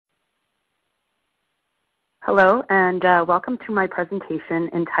Hello, and welcome to my presentation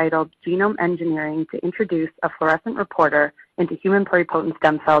entitled Genome Engineering to Introduce a Fluorescent Reporter into Human Pluripotent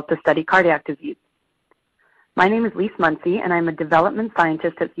Stem Cells to Study Cardiac Disease. My name is Lise Muncie, and I'm a development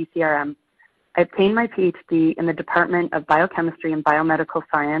scientist at CCRM. I obtained my PhD in the Department of Biochemistry and Biomedical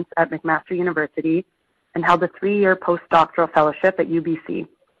Science at McMaster University and held a 3-year postdoctoral fellowship at UBC.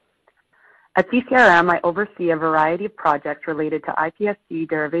 At CCRM, I oversee a variety of projects related to HPSC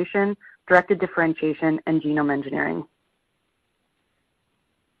derivation, directed differentiation, and genome engineering.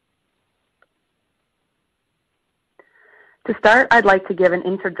 To start, I'd like to give an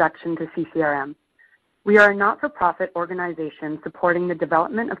introduction to CCRM. We are a not-for-profit organization supporting the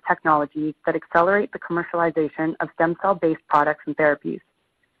development of technologies that accelerate the commercialization of stem cell-based products and therapies.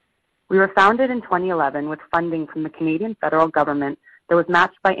 We were founded in 2011 with funding from the Canadian federal government that was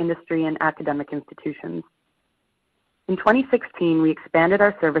matched by industry and academic institutions. In 2016, we expanded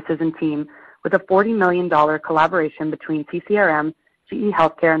our services and team with a $40 million collaboration between CCRM, GE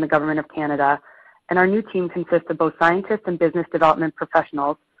Healthcare, and the Government of Canada, and our new team consists of both scientists and business development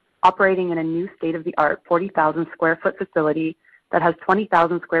professionals operating in a new state-of-the-art 40,000 square foot facility that has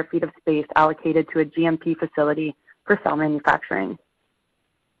 20,000 square feet of space allocated to a GMP facility for cell manufacturing.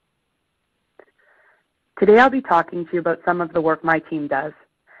 Today I'll be talking to you about some of the work my team does.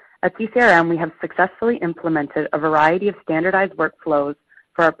 At CCRM, we have successfully implemented a variety of standardized workflows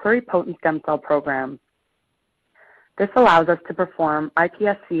for our pluripotent stem cell program. This allows us to perform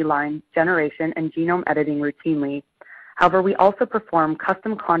HPSC line generation and genome editing routinely. However, we also perform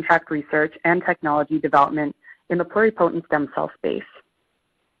custom contract research and technology development in the pluripotent stem cell space.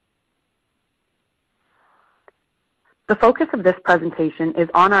 The focus of this presentation is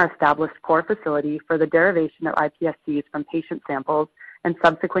on our established core facility for the derivation of HPSCs from patient samples and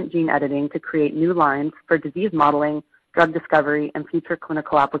subsequent gene editing to create new lines for disease modeling, drug discovery, and future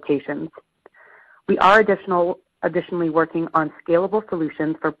clinical applications. We are additionally working on scalable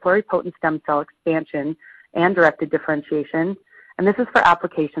solutions for pluripotent stem cell expansion and directed differentiation, and this is for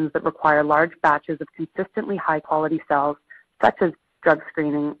applications that require large batches of consistently high-quality cells, such as drug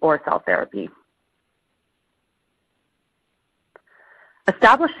screening or cell therapy.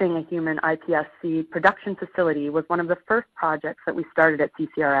 Establishing a human HPSC production facility was one of the first projects that we started at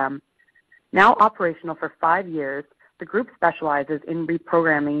CCRM. Now operational for 5 years, the group specializes in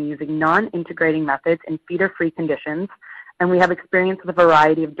reprogramming using non-integrating methods in feeder-free conditions, and we have experience with a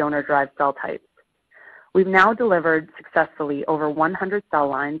variety of donor-derived cell types. We've now delivered successfully over 100 cell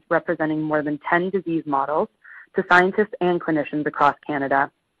lines representing more than 10 disease models to scientists and clinicians across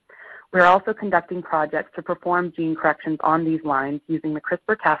Canada. We are also conducting projects to perform gene corrections on these lines using the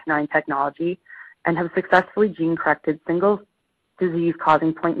CRISPR-Cas9 technology and have successfully gene-corrected single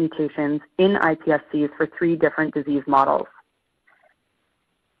disease-causing point mutations in HPSCs for 3 different disease models.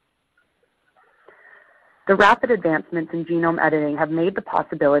 The rapid advancements in genome editing have made the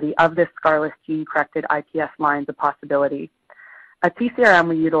possibility of this scarless gene-corrected iPS lines a possibility. At CCRM,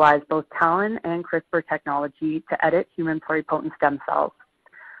 we utilize both TALEN and CRISPR technology to edit human pluripotent stem cells.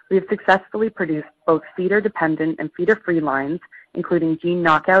 We have successfully produced both feeder-dependent and feeder-free lines, including gene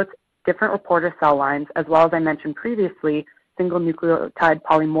knockouts, different reporter cell lines, as well as I mentioned previously, single nucleotide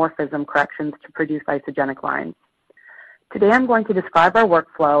polymorphism corrections to produce isogenic lines. Today I'm going to describe our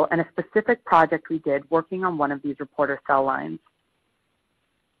workflow and a specific project we did working on one of these reporter cell lines.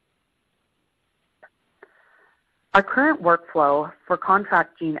 Our current workflow for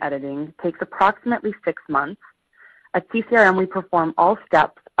contract gene editing takes approximately 6 months. At CCRM, we perform all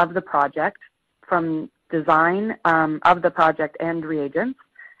steps of the project, from design of the project and reagents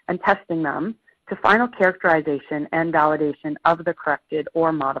and testing them, to final characterization and validation of the corrected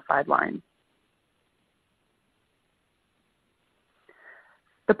or modified line.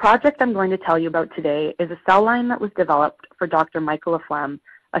 The project I'm going to tell you about today is a cell line that was developed for Dr. Michael Laflamme,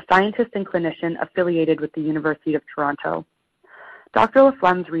 a scientist and clinician affiliated with the University of Toronto. Dr.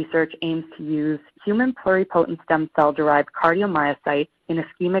 Laflamme's research aims to use human pluripotent stem cell-derived cardiomyocytes in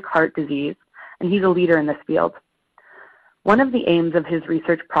ischemic heart disease, and he's a leader in this field. One of the aims of his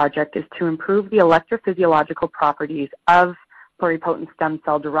research project is to improve the electrophysiological properties of pluripotent stem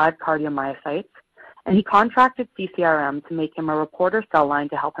cell-derived cardiomyocytes, and he contracted CCRM to make him a reporter cell line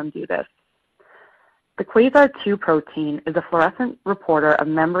to help him do this. The quasar 2 protein is a fluorescent reporter of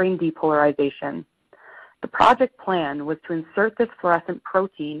membrane depolarization. The project plan was to insert this fluorescent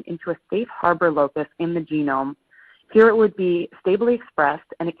protein into a safe harbor locus in the genome. Here it would be stably expressed,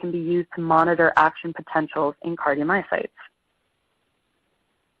 and it can be used to monitor action potentials in cardiomyocytes.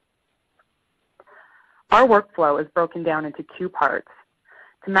 Our workflow is broken down into 2 parts.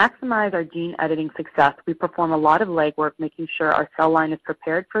 To maximize our gene editing success, we perform a lot of legwork making sure our cell line is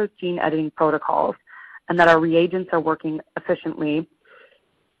prepared for gene editing protocols, and that our reagents are working efficiently.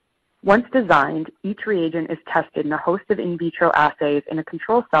 Once designed, each reagent is tested in a host of in vitro assays in a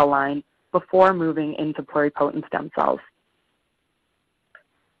control cell line before moving into pluripotent stem cells.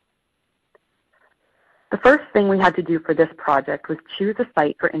 The first thing we had to do for this project was choose a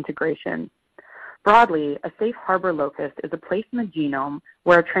site for integration. Broadly, a safe harbor locus is a place in the genome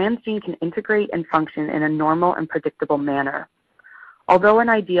where a transgene can integrate and function in a normal and predictable manner. Although an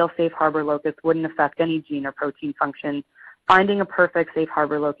ideal safe harbor locus wouldn't affect any gene or protein function, finding a perfect safe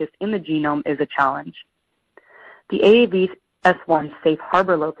harbor locus in the genome is a challenge. The AAVS1 safe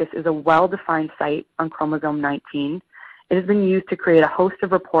harbor locus is a well-defined site on chromosome 19. It has been used to create a host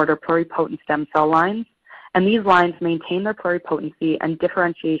of reporter pluripotent stem cell lines, and these lines maintain their pluripotency and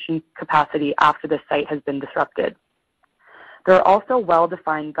differentiation capacity after the site has been disrupted. There are also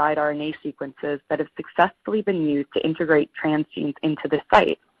well-defined guide RNA sequences that have successfully been used to integrate transgenes into this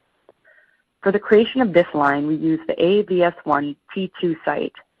site. For the creation of this line, we use the AAVS1 T2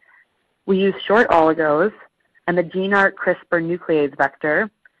 site. We use short oligos and the GeneArt CRISPR nuclease vector,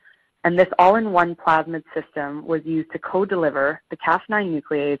 and this all-in-one plasmid system was used to co-deliver the Cas9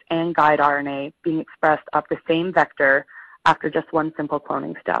 nuclease and guide RNA being expressed off the same vector after just one simple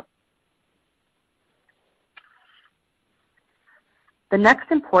cloning step. The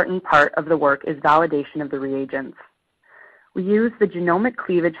next important part of the work is validation of the reagents. We use the genomic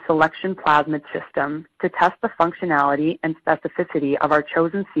cleavage selection plasmid system to test the functionality and specificity of our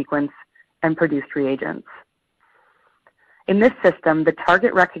chosen sequence and produced reagents. In this system, the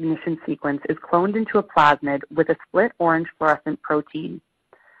target recognition sequence is cloned into a plasmid with a split orange fluorescent protein.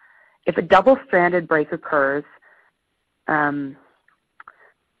 If a double-stranded break occurs,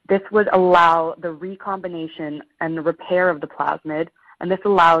 this would allow the recombination and the repair of the plasmid, and this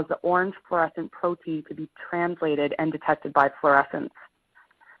allows the orange fluorescent protein to be translated and detected by fluorescence.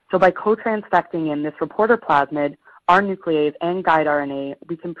 So by co-transfecting in this reporter plasmid, our nuclease and guide RNA,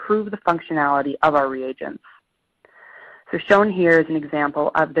 we can prove the functionality of our reagents. So shown here is an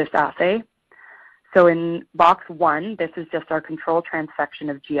example of this assay. So in box 1, this is just our control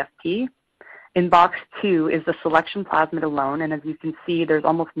transfection of GFP. In box 2 is the selection plasmid alone, and as you can see, there's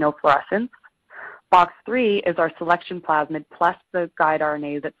almost no fluorescence. Box 3 is our selection plasmid plus the guide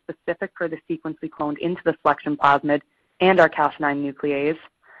RNA that's specific for the sequence we cloned into the selection plasmid and our Cas9 nuclease.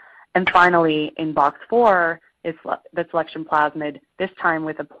 And finally, in box 4 is the selection plasmid, this time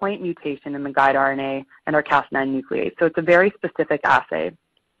with a point mutation in the guide RNA and our Cas9 nuclease. So it's a very specific assay.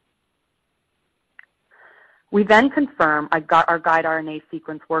 We then confirm our guide RNA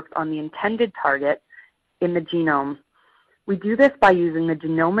sequence works on the intended target in the genome. We do this by using the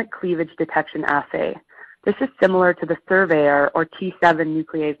genomic cleavage detection assay. This is similar to the Surveyor or T7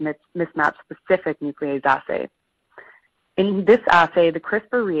 nuclease mismatch specific nuclease assay. In this assay, the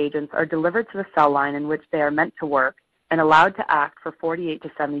CRISPR reagents are delivered to the cell line in which they are meant to work and allowed to act for 48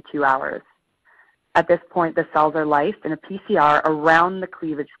 to 72 hours. At this point, the cells are lysed and a PCR around the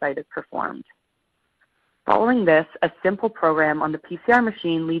cleavage site is performed. Following this, a simple program on the PCR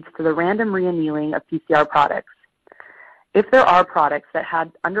machine leads to the random reannealing of PCR products. If there are products that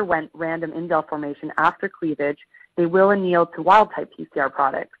underwent random indel formation after cleavage, they will anneal to wild-type PCR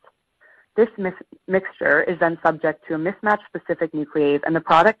products. This mixture is then subject to a mismatch-specific nuclease, and the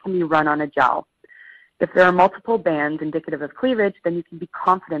product can be run on a gel. If there are multiple bands indicative of cleavage, then you can be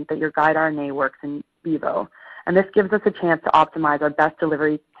confident that your guide RNA works in vivo. And this gives us a chance to optimize our best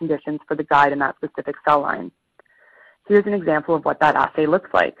delivery conditions for the guide in that specific cell line. Here's an example of what that assay looks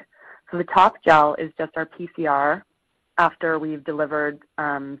like. So the top gel is just our PCR after we've delivered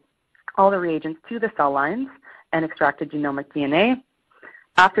all the reagents to the cell lines and extracted genomic DNA.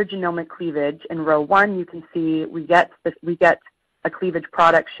 After genomic cleavage, in row 1, you can see we get a cleavage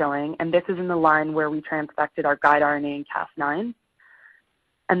product showing, and this is in the line where we transfected our guide RNA and Cas9.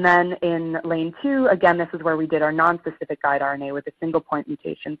 And then in lane 2, again, this is where we did our non-specific guide RNA with a single point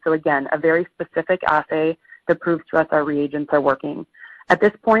mutation. So again, a very specific assay that proves to us our reagents are working. At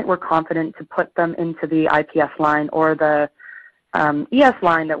this point, we're confident to put them into the IPS line or the ES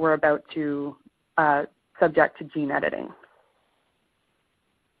line that we're about to subject to gene editing.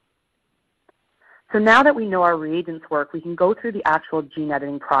 So now that we know our reagents work, we can go through the actual gene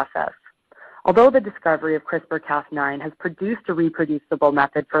editing process. Although the discovery of CRISPR-Cas9 has produced a reproducible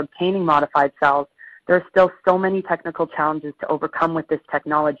method for obtaining modified cells, there are still so many technical challenges to overcome with this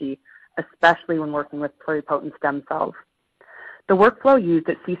technology, especially when working with pluripotent stem cells. The workflow used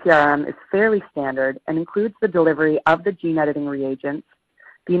at CCRM is fairly standard and includes the delivery of the gene editing reagents,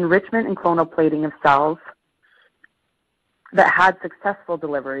 the enrichment and clonal plating of cells that had successful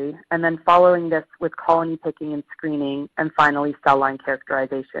delivery, and then following this with colony picking and screening, and finally cell line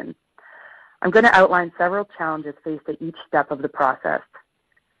characterization. I'm going to outline several challenges faced at each step of the process.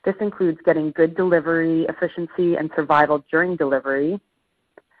 This includes getting good delivery efficiency and survival during delivery,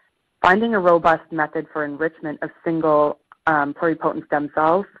 finding a robust method for enrichment of single pluripotent stem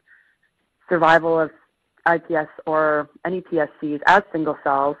cells, survival of IPS or any PSCs as single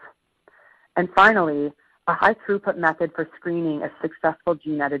cells, and finally, a high throughput method for screening a successful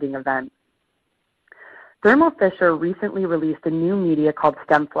gene editing event. Thermo Fisher recently released a new media called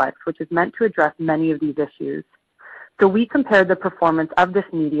StemFlex, which is meant to address many of these issues. So we compared the performance of this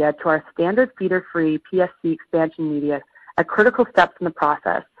media to our standard feeder-free PSC expansion media at critical steps in the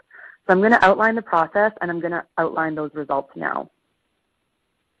process. So I'm going to outline the process, and I'm going to outline those results now.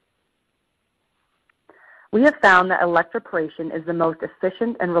 We have found that electroporation is the most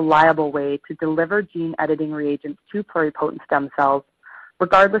efficient and reliable way to deliver gene editing reagents to pluripotent stem cells,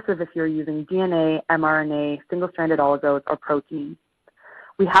 regardless of if you're using DNA, mRNA, single-stranded oligos, or proteins.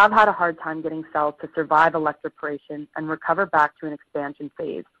 We have had a hard time getting cells to survive electroporation and recover back to an expansion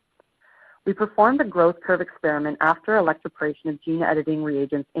phase. We performed a growth curve experiment after electroporation of gene editing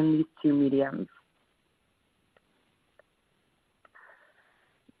reagents in these two mediums.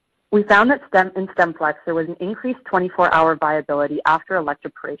 We found that in StemFlex there was an increased 24-hour viability after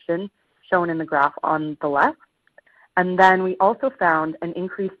electroporation, shown in the graph on the left. And then we also found an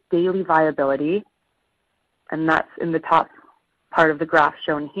increased daily viability, and that's in the top part of the graph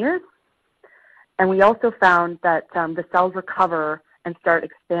shown here. And we also found that the cells recover and start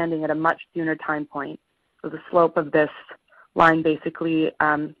expanding at a much sooner time point. So the slope of this line basically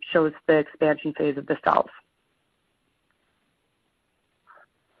shows the expansion phase of the cells.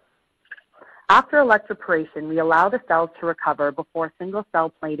 After electroporation, we allow the cells to recover before single-cell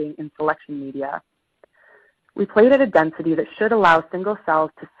plating in selection media. We plate at a density that should allow single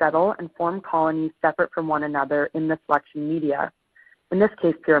cells to settle and form colonies separate from one another in the selection media, in this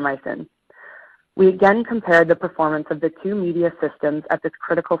case puromycin. We again compared the performance of the two media systems at this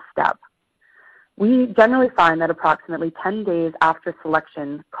critical step. We generally find that approximately 10 days after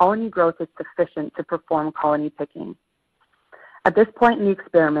selection, colony growth is sufficient to perform colony picking. At this point in the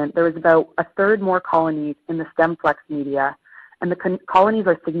experiment, there was about a third more colonies in the StemFlex media, and the colonies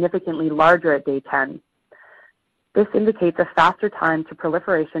are significantly larger at day 10. This indicates a faster time to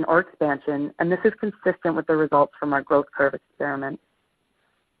proliferation or expansion, and this is consistent with the results from our growth curve experiment.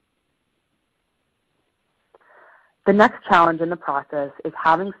 The next challenge in the process is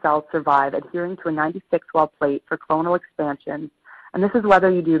having cells survive adhering to a 96-well plate for clonal expansion, and this is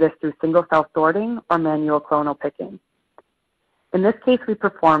whether you do this through single-cell sorting or manual clonal picking. In this case, we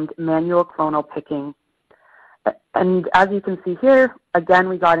performed manual clonal picking. And as you can see here, again,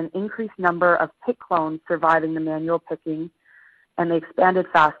 we got an increased number of pick clones surviving the manual picking, and they expanded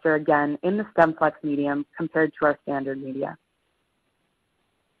faster again in the StemFlex medium compared to our standard media.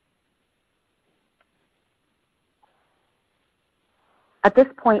 At this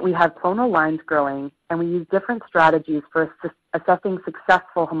point, we have clonal lines growing, and we use different strategies for assessing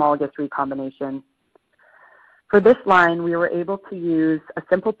successful homologous recombination. For this line, we were able to use a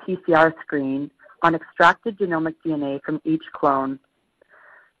simple PCR screen on extracted genomic DNA from each clone.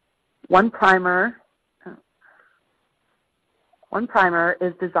 One primer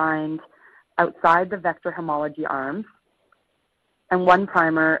is designed outside the vector homology arms, and one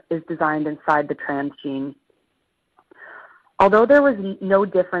primer is designed inside the transgene. Although there was no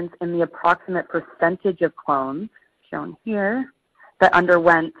difference in the approximate percentage of clones, shown here, that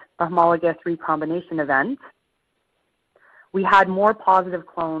underwent a homologous recombination event, we had more positive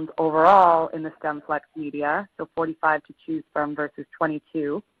clones overall in the StemFlex media, so 45 to choose from versus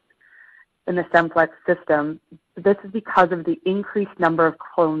 22 in the StemFlex system. This is because of the increased number of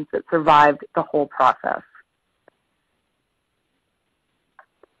clones that survived the whole process.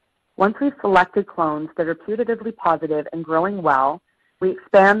 Once we've selected clones that are putatively positive and growing well, we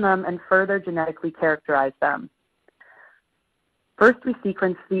expand them and further genetically characterize them. First, we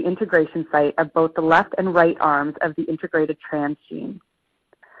sequence the integration site of both the left and right arms of the integrated transgene.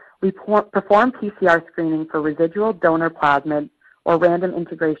 We perform PCR screening for residual donor plasmid or random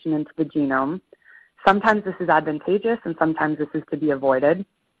integration into the genome. Sometimes this is advantageous and sometimes this is to be avoided.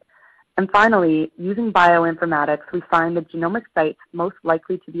 And finally, using bioinformatics, we find the genomic sites most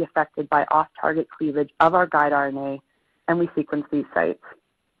likely to be affected by off-target cleavage of our guide RNA, and we sequence these sites.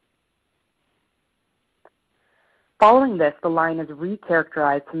 Following this, the line is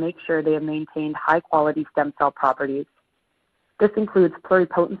recharacterized to make sure they have maintained high-quality stem cell properties. This includes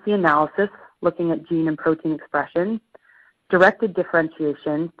pluripotency analysis, looking at gene and protein expression, directed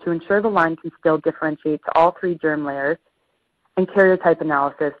differentiation to ensure the line can still differentiate to all three germ layers, and karyotype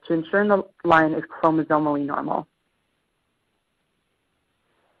analysis to ensure the line is chromosomally normal.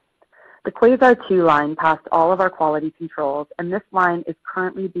 The Quasar-2 line passed all of our quality controls, and this line is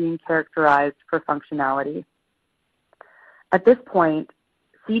currently being characterized for functionality. At this point,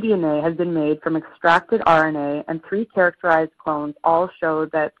 cDNA has been made from extracted RNA, and 3 characterized clones all show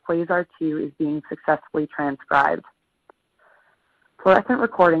that Quasar-2 is being successfully transcribed. Fluorescent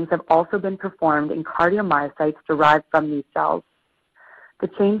recordings have also been performed in cardiomyocytes derived from these cells. The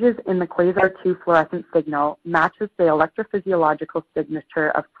changes in the Quasar-2 fluorescent signal matches the electrophysiological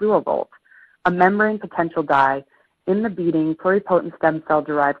signature of fluovolt, a membrane potential dye, in the beating pluripotent stem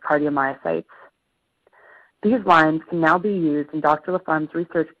cell-derived cardiomyocytes. These lines can now be used in Dr. Laflamme's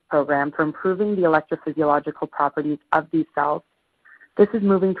research program for improving the electrophysiological properties of these cells. This is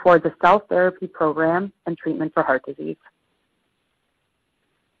moving towards a cell therapy program and treatment for heart disease.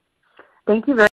 Thank you very